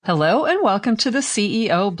Hello and welcome to the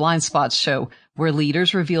CEO Blind Spots Show, where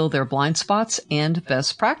leaders reveal their blind spots and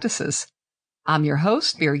best practices. I'm your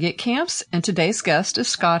host, Birgit Kamps, and today's guest is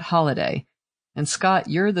Scott Holliday. And Scott,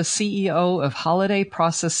 you're the CEO of Holliday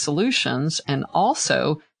Process Solutions and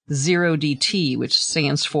also Zero DT, which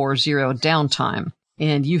stands for Zero Downtime.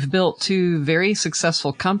 And you've built two very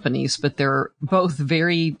successful companies, but they're both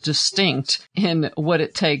very distinct in what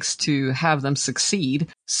it takes to have them succeed.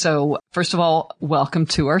 So first of all, welcome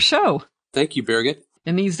to our show. Thank you, Birgit.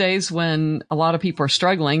 In these days when a lot of people are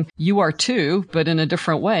struggling, you are too, but in a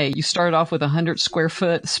different way. You started off with 100 square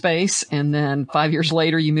foot space, and then 5 years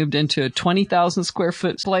later, you moved into a 20,000 square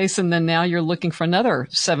foot place, and then now you're looking for another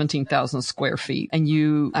 17,000 square feet. And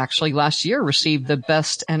you actually last year received the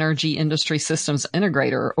Best Energy Industry Systems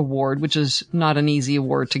Integrator Award, which is not an easy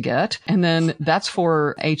award to get. And then that's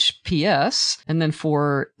for HPS. And then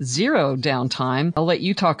for Zero Downtime, I'll let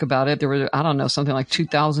you talk about it. There were, something like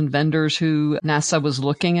 2,000 vendors who NASA was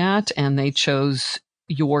looking at, and they chose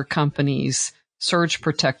your company's surge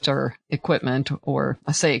protector equipment, or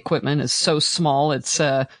I say equipment is so small. It's,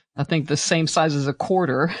 I think the same size as a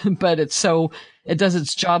quarter, but it does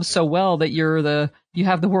its job so well that you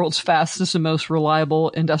have the world's fastest and most reliable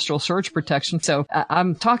industrial surge protection. So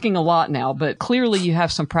I'm talking a lot now, but clearly you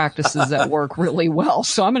have some practices that work really well.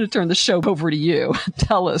 So I'm going to turn the show over to you.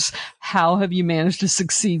 Tell us, how have you managed to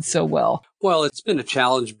succeed so well? Well, it's been a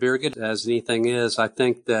challenge, Birgit, as anything is. I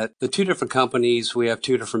think that the two different companies, we have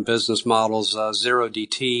two different business models. Zero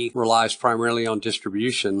DT relies primarily on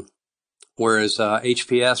distribution, whereas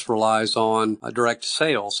HPS relies on direct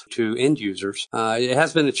sales to end users. It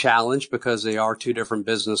has been a challenge because they are two different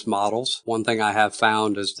business models. One thing I have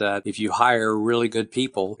found is that if you hire really good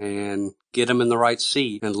people and get them in the right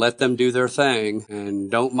seat and let them do their thing and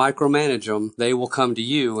don't micromanage them, they will come to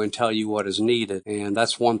you and tell you what is needed. And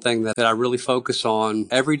that's one thing that I really focus on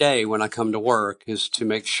every day when I come to work, is to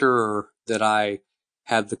make sure that I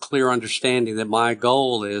have the clear understanding that my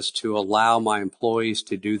goal is to allow my employees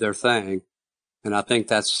to do their thing. And I think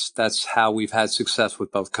that's how we've had success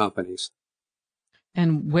with both companies.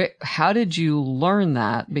 And how did you learn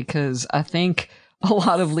that? Because I think a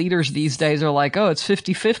lot of leaders these days are like, oh, it's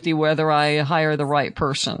 50-50 whether I hire the right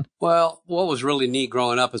person. Well, what was really neat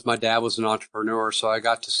growing up is my dad was an entrepreneur, so I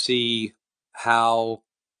got to see how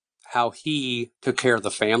he took care of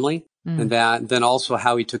the family. And then also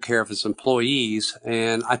how he took care of his employees.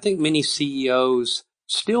 And I think many CEOs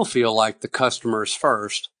still feel like the customer is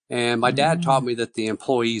first. And my dad taught me that the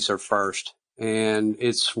employees are first. And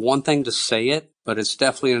it's one thing to say it, but it's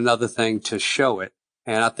definitely another thing to show it.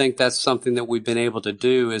 And I think that's something that we've been able to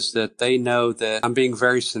do, is that they know that I'm being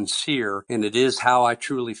very sincere, and it is how I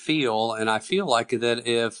truly feel. And I feel like that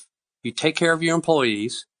if you take care of your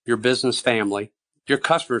employees, your business family, your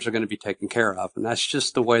customers are going to be taken care of. And that's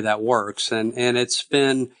just the way that works. And it's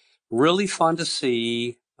been really fun to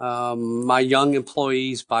see my young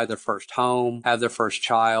employees buy their first home, have their first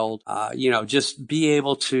child, just be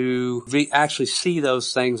able to actually see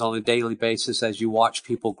those things on a daily basis as you watch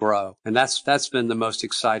people grow. And that's been the most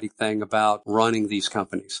exciting thing about running these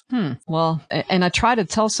companies. Well, and I try to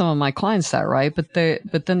tell some of my clients that, right? But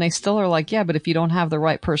then they still are like, yeah, but if you don't have the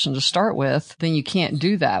right person to start with, then you can't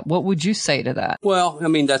do that. What would you say to that? Well, I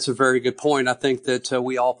mean, that's a very good point. I think that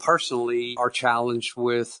we all personally are challenged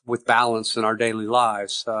with balance in our daily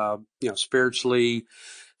lives. Spiritually,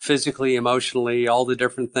 physically, emotionally, all the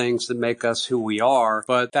different things that make us who we are.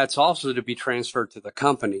 But that's also to be transferred to the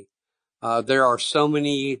company. There are so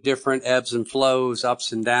many different ebbs and flows,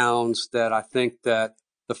 ups and downs, that I think that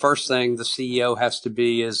the first thing the CEO has to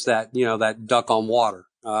be is that duck on water,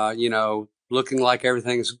 looking like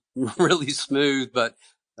everything's really smooth, but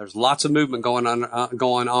there's lots of movement going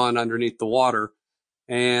on underneath the water.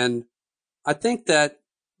 And I think that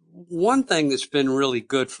one thing that's been really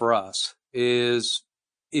good for us is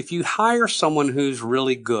if you hire someone who's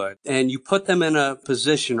really good and you put them in a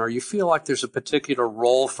position, or you feel like there's a particular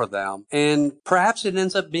role for them, and perhaps it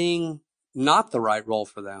ends up being not the right role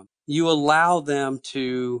for them, you allow them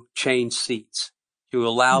to change seats. You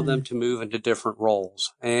allow them to move into different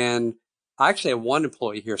roles. And I actually have one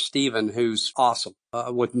employee here, Steven, who's awesome,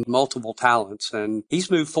 with multiple talents. And he's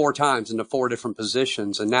moved 4 times into 4 different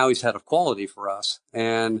positions. And now he's head of quality for us.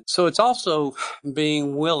 And so it's also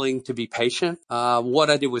being willing to be patient. What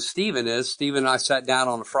I did with Steven and I sat down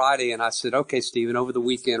on a Friday and I said, okay, Steven, over the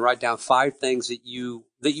weekend, write down 5 things that you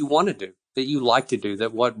want to do, that you like to do,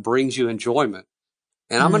 that what brings you enjoyment.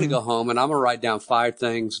 And I'm going to go home and I'm going to write down 5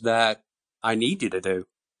 things that I need you to do,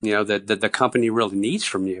 that the company really needs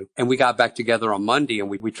from you. And we got back together on Monday and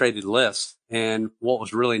we traded lists. And what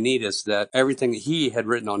was really neat is that everything that he had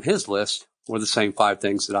written on his list were the same 5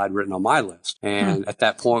 things that I'd written on my list. And at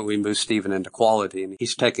that point, we moved Stephen into quality, and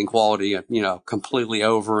he's taken quality, completely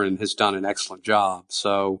over and has done an excellent job.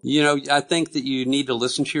 So, I think that you need to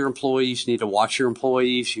listen to your employees. You need to watch your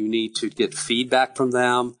employees. You need to get feedback from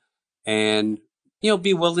them and,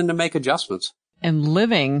 be willing to make adjustments. And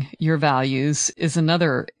living your values is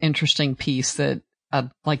another interesting piece that I'd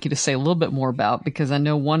like you to say a little bit more about, because I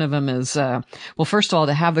know one of them is, first of all,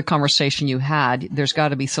 to have the conversation you had, there's got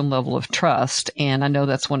to be some level of trust. And I know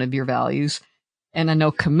that's one of your values. And I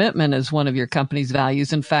know commitment is one of your company's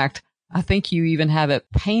values. In fact, I think you even have it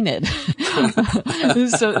painted.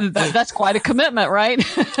 So that's quite a commitment, right?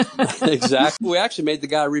 Exactly. We actually made the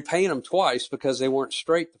guy repaint them twice because they weren't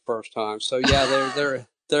straight the first time. So yeah,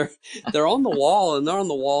 they're on the wall, and they're on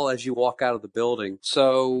the wall as you walk out of the building.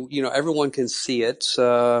 So, everyone can see it,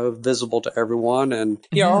 visible to everyone. And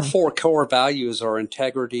our 4 core values are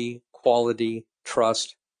integrity, quality,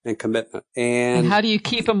 trust, and commitment. And how do you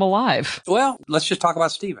keep them alive? Well, let's just talk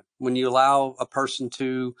about Stephen. When you allow a person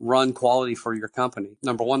to run quality for your company,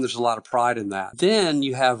 number one, there's a lot of pride in that. Then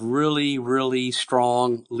you have really, really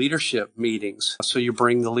strong leadership meetings. So you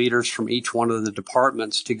bring the leaders from each one of the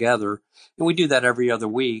departments together. And we do that every other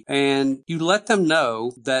week. And you let them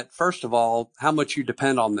know that, first of all, how much you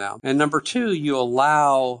depend on them. And number 2, you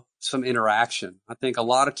allow some interaction. I think a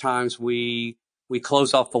lot of times we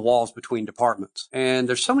close off the walls between departments. And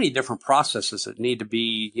there's so many different processes that need to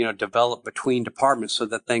be, developed between departments so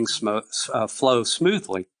that things flow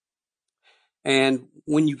smoothly. And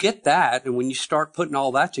when you get that, and when you start putting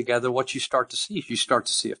all that together, what you start to see is you start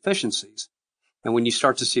to see efficiencies. And when you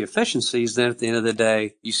start to see efficiencies, then at the end of the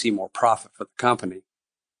day, you see more profit for the company.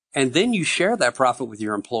 And then you share that profit with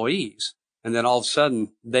your employees. And then all of a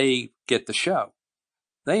sudden, they get the show.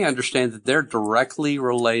 They understand that they're directly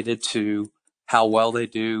related to how well they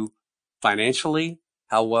do financially,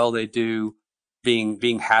 how well they do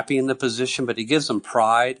being happy in the position, but it gives them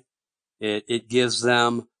pride. It gives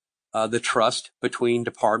them the trust between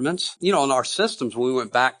departments. In our systems, when we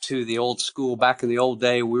went back to the old school, back in the old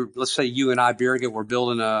day, let's say you and I, Birgit, were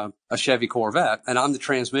building a Chevy Corvette, and I'm the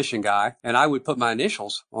transmission guy, and I would put my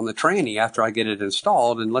initials on the tranny after I get it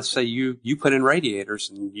installed. And let's say you put in radiators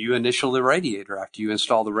and you initial the radiator after you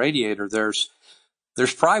install the radiator. There's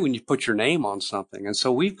pride when you put your name on something. And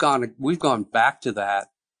so we've gone back to that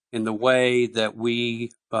in the way that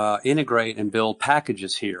we integrate and build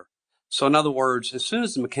packages here. So in other words, as soon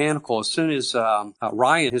as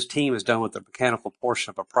Ryan, his team is done with the mechanical portion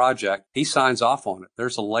of a project, he signs off on it.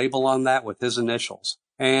 There's a label on that with his initials.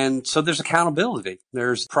 And so there's accountability.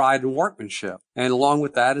 There's pride and workmanship. And along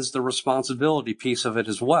with that is the responsibility piece of it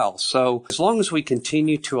as well. So as long as we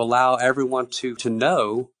continue to allow everyone to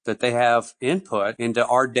know that they have input into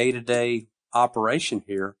our day-to-day operation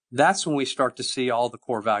here, that's when we start to see all the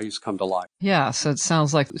core values come to life. Yeah, so it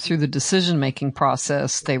sounds like through the decision-making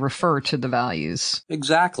process, they refer to the values.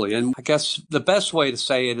 Exactly. And I guess the best way to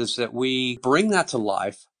say it is that we bring that to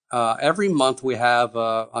life. Every month we have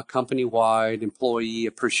a company-wide employee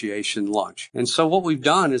appreciation lunch. And so what we've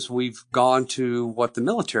done is we've gone to what the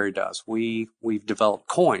military does. We've developed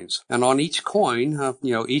coins. And on each coin,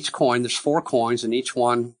 there's 4 coins, and each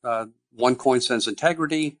one coin says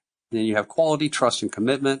integrity. And then you have quality, trust, and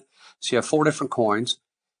commitment. So you have 4 different coins.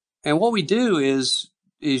 And what we do is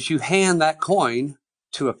you hand that coin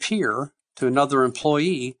to a peer, to another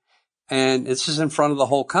employee, and this is in front of the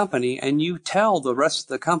whole company, and you tell the rest of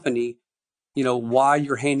the company, why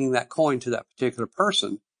you're handing that coin to that particular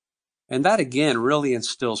person. And that, again, really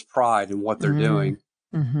instills pride in what they're doing.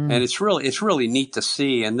 Mm-hmm. And it's really neat to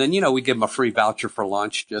see. And then, we give them a free voucher for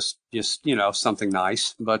lunch, just something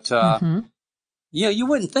nice. But, you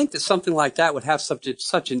wouldn't think that something like that would have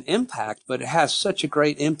such an impact, but it has such a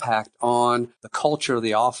great impact on the culture of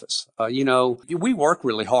the office. We work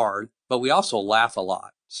really hard, but we also laugh a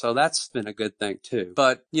lot. So that's been a good thing too.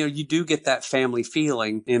 But, you do get that family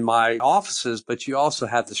feeling in my offices, but you also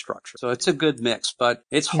have the structure. So it's a good mix, but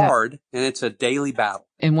it's hard and it's a daily battle.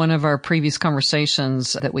 In one of our previous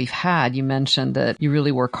conversations that we've had, you mentioned that you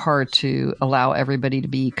really work hard to allow everybody to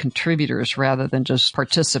be contributors rather than just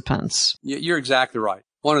participants. You're exactly right.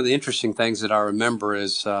 One of the interesting things that I remember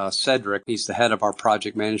is Cedric. He's the head of our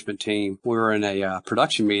project management team. We were in a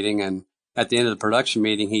production meeting, and at the end of the production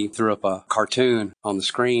meeting, he threw up a cartoon on the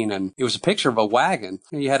screen, and it was a picture of a wagon.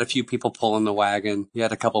 You had a few people pulling the wagon. You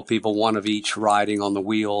had a couple people, one of each, riding on the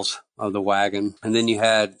wheels of the wagon. And then you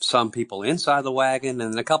had some people inside the wagon,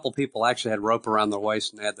 and a couple people actually had rope around their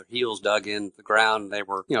waist and they had their heels dug in the ground. And they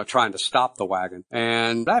were, trying to stop the wagon.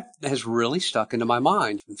 And that has really stuck into my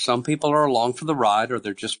mind. Some people are along for the ride or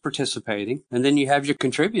they're just participating. And then you have your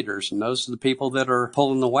contributors, and those are the people that are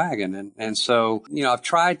pulling the wagon. And so, I've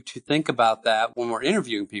tried to think about that when we're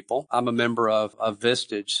interviewing people. I'm a member of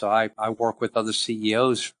Vistage, so I work with other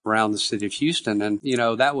CEOs around the city of Houston. And,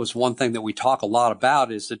 that was one thing that we talk a lot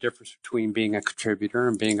about is the difference between being a contributor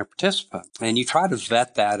and being a participant. And you try to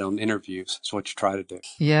vet that on interviews. That's what you try to do.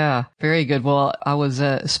 Yeah, very good. Well, I was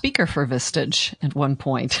a speaker for Vistage at one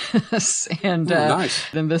point. And nice.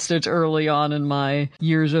 Then Vistage early on in my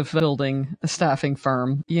years of building a staffing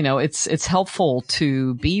firm. It's helpful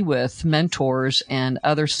to be with mentors and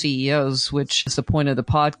other CEOs, which is the point of the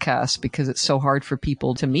podcast, because it's so hard for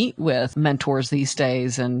people to meet with mentors these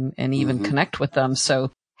days and even connect with them.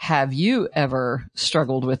 So have you ever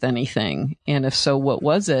struggled with anything? And if so, what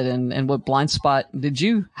was it? And what blind spot did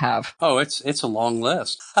you have? Oh, it's a long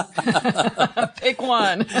list. Pick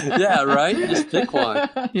one. Yeah, right? Just pick one.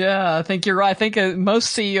 Yeah, I think you're right. I think most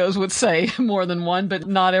CEOs would say more than one, but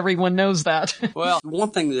not everyone knows that. Well, one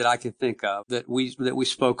thing that I can think of that we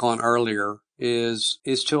spoke on earlier is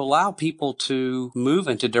to allow people to move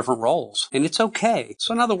into different roles. And it's okay.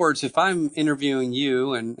 So in other words, if I'm interviewing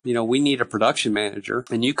you and, we need a production manager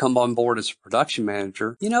and you come on board as a production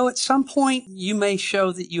manager, at some point you may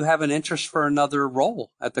show that you have an interest for another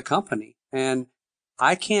role at the company. And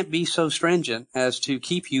I can't be so stringent as to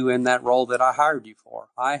keep you in that role that I hired you for.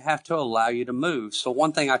 I have to allow you to move. So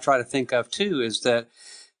one thing I try to think of too is that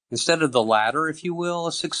instead of the ladder, if you will,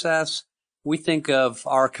 of success, we think of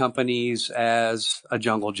our companies as a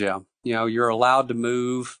jungle gym. You're allowed to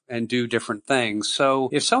move and do different things. So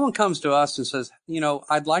if someone comes to us and says,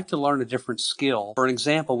 I'd like to learn a different skill. For an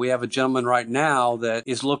example, we have a gentleman right now that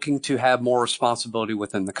is looking to have more responsibility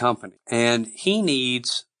within the company. And he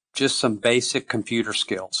needs just some basic computer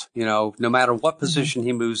skills. No matter what position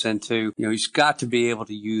he moves into, he's got to be able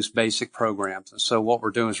to use basic programs. And so what we're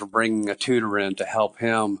doing is we're bringing a tutor in to help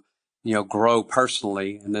him grow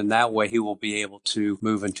personally. And then that way he will be able to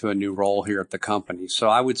move into a new role here at the company. So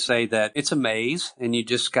I would say that it's a maze and you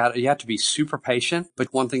have to be super patient.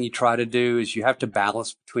 But one thing you try to do is you have to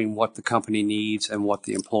balance between what the company needs and what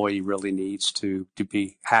the employee really needs to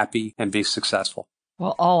be happy and be successful.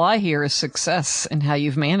 Well, all I hear is success and how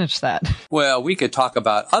you've managed that. Well, we could talk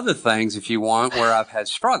about other things if you want where I've had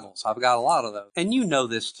struggles. I've got a lot of those. And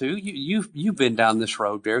this too. You've been down this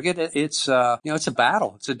road, Birgit. It's it's a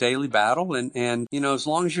battle. It's a daily battle. And as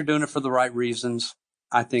long as you're doing it for the right reasons,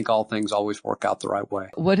 I think all things always work out the right way.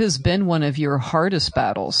 What has been one of your hardest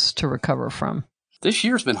battles to recover from? This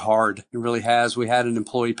year's been hard. It really has. We had an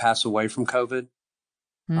employee pass away from COVID.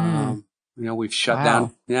 We've shut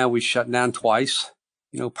down. Yeah, we've shut down twice.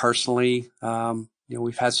 Personally,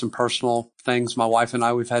 we've had some personal things. My wife and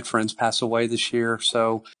I, we've had friends pass away this year.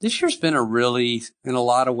 So this year's been in a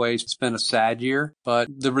lot of ways, it's been a sad year, but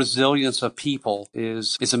the resilience of people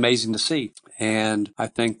is amazing to see. And I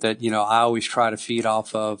think that, I always try to feed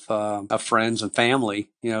off of friends and family,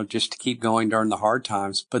 just to keep going during the hard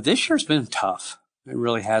times. But this year's been tough. It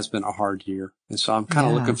really has been a hard year. And so I'm kind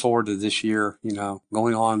of looking forward to this year,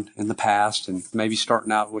 going on in the past and maybe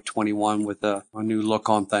starting out with 21 with a new look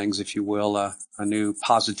on things, if you will, a new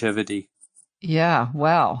positivity. Yeah.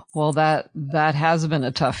 Wow. Well, that has been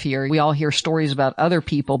a tough year. We all hear stories about other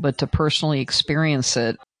people, but to personally experience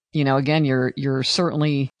it, again, you're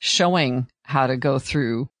certainly showing how to go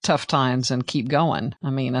through tough times and keep going. I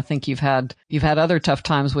mean, I think you've had other tough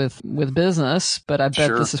times with business, but I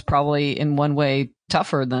bet this is probably in one way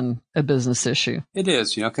tougher than a business issue. It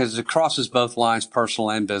is, because it crosses both lines, personal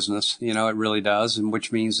and business. It really does. And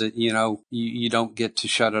which means that, you don't get to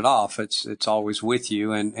shut it off. It's always with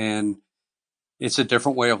you and it's a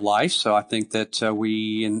different way of life. So I think that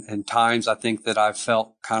in times, I think that I've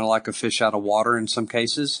felt kind of like a fish out of water in some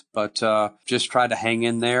cases, but just try to hang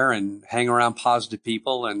in there and hang around positive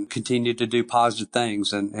people and continue to do positive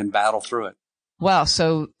things and battle through it. Wow.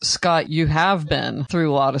 So, Scott, you have been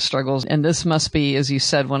through a lot of struggles, and this must be, as you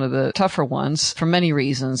said, one of the tougher ones for many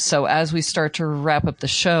reasons. So as we start to wrap up the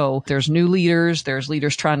show, there's new leaders, there's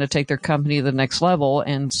leaders trying to take their company to the next level,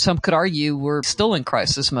 and some could argue we're still in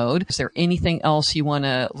crisis mode. Is there anything else you want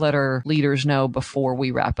to let our leaders know before we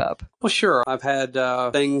wrap up? Well, sure. I've had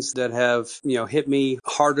things that have, hit me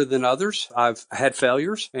harder than others. I've had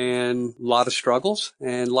failures and a lot of struggles,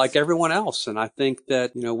 and like everyone else. And I think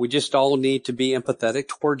that, we just all need to be empathetic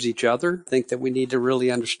towards each other. I think that we need to really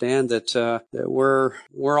understand that that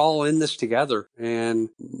we're all in this together, and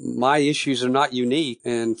my issues are not unique.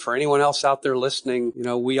 And for anyone else out there listening,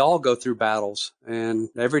 we all go through battles, and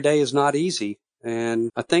every day is not easy. And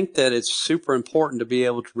I think that it's super important to be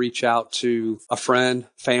able to reach out to a friend,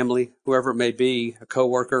 family, whoever it may be, a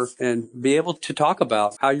coworker, and be able to talk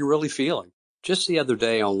about how you're really feeling. Just the other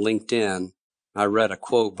day on LinkedIn, I read a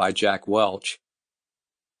quote by Jack Welch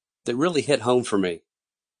that really hit home for me.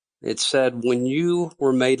 It said, when you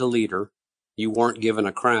were made a leader, you weren't given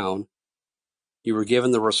a crown. You were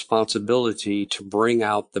given the responsibility to bring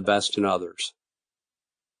out the best in others.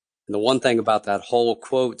 And the one thing about that whole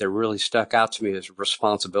quote that really stuck out to me is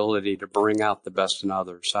responsibility to bring out the best in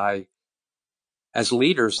others. As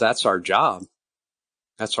leaders, that's our job.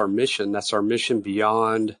 That's our mission. That's our mission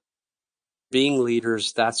beyond being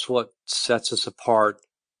leaders. That's what sets us apart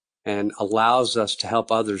and allows us to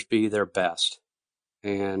help others be their best.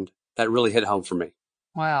 And that really hit home for me.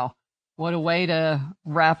 Wow. What a way to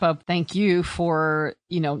wrap up. Thank you for,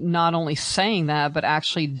 not only saying that, but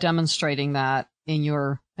actually demonstrating that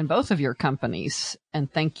in both of your companies.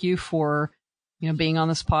 And thank you for, being on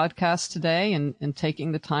this podcast today and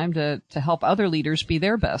taking the time to help other leaders be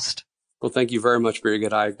their best. Well, thank you very much,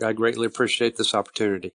 Birgit. I greatly appreciate this opportunity.